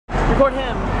Record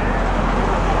him.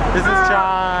 This is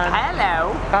John.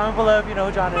 Hello. Comment below if you know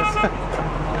who John is.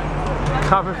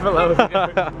 Comment below.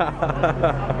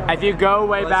 If you go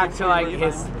way back to like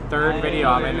his third video,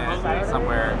 I'm in it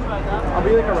somewhere. I'll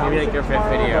be like around. Maybe like your fifth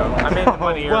video. I'm in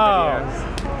one of your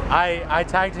videos. I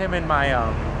tagged him in my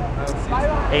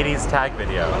 80s tag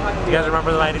video. Do you guys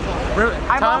remember the 80s?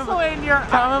 I'm also in your.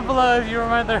 Comment below if you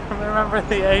remember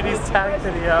the 80s tag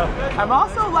video. I'm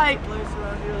also like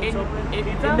in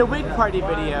the wig party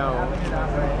video.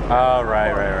 Oh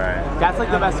right. That's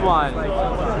like the best one.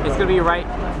 It's gonna be right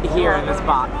here in this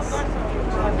box.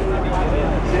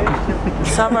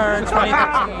 Summer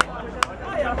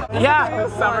 2013. Yeah,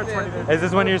 summer 2013. Is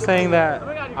this when you're saying that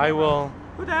I will?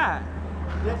 Who that?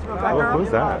 Oh,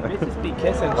 who's that? Bitches be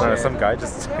kissing. Some guy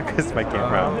just kissed my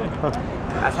camera.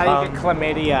 That's how you get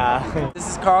chlamydia. This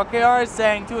is Carl KR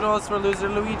saying toodles for loser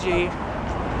Luigi.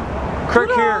 Curl.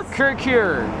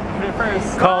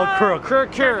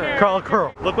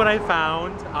 Look what I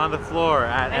found on the floor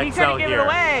at and XL trying to give here. It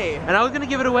away. And I was gonna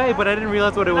give it away, but I didn't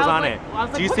realize what it was on it.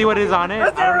 Do you see what is on it?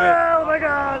 Oh my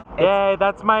god! Yay,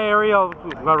 that's my Ariel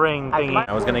ring thingy.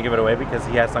 I was gonna give it away because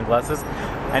he has sunglasses,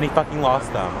 and he fucking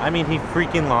lost them. I mean, he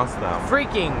freaking lost them.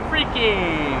 Freaking!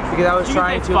 Because I was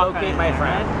trying to locate my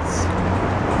friends.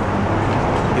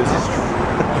 He was just.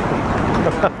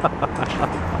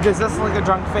 Because that's like a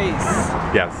drunk face.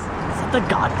 Yes. Is that the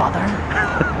Godfather?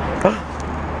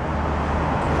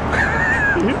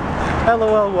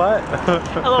 LOL what?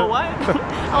 Hello what?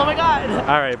 Oh my god.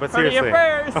 Alright, but seriously. You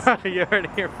heard it here first. You heard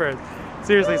it here first.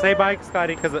 Seriously, say bye,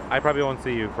 Scotty, because I probably won't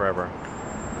see you forever.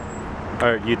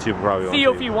 Or YouTube probably won't see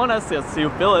you if you want us to see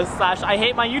Phyllis / I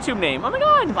hate my YouTube name. Oh my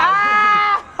god.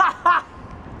 Ah!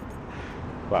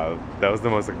 Wow, that was the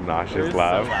most obnoxious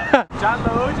laugh. John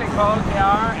Loge and Carl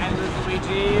KR and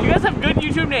Luigi. You guys have good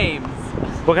YouTube names.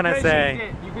 What can I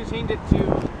say? You can change it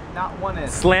to not one it.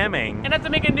 Slamming. And have to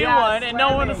make a new one, and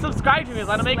no one will subscribe to me.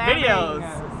 So I don't make videos.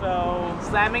 So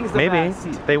slamming's the best.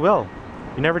 Maybe they will.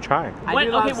 You never try.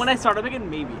 When I start up again,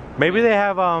 maybe. Maybe they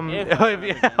have oh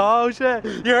shit!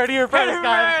 You heard it here first,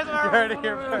 guys. You heard it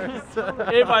here first.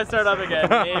 If I start up again,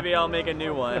 maybe I'll make a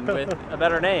new one with a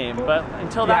better name. But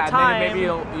until that time, maybe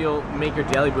you'll make your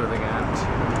Dailybooth again.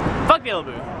 Fuck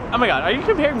Dailybooth. Oh my god, are you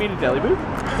comparing me to Dailybooth?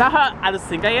 Is that how I just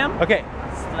think I am? Okay.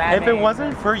 Slamming. If it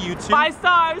wasn't for YouTube. 5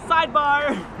 stars,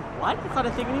 sidebar. What? It's not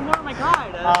a thing anymore. Oh my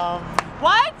god.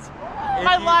 What?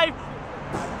 My life.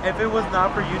 If it was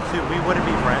not for YouTube, we wouldn't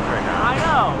be friends right now. I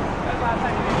know.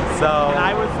 So, and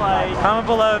I was like, comment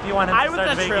below if you want him to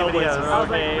start making videos.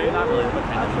 Okay. Not really.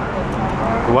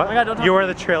 What? Oh my God, you were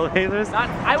the trailblazers?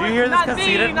 Do you hear this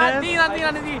conceitedness? Not D.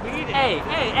 Hey.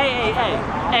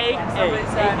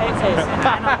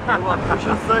 What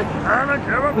should say? I don't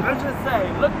care what bitches say.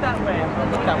 Look that way.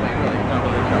 Look that way. Really. No,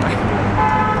 really. That way.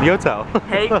 Yoto.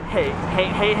 Hey. I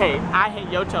hate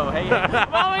Yoto. Hey. Oh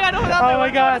my god, oh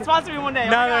my god. Sponsor me one day.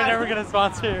 No, they're never gonna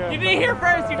sponsor you. You didn't hear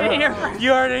first. You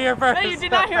heard it here first. No, you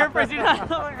did not hear it first. You did not.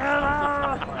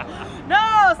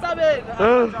 No, stop it.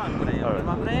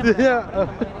 Yeah.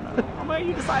 Oh my god,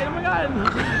 you decide. Oh my god.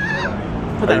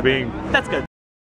 Are you being? That's good.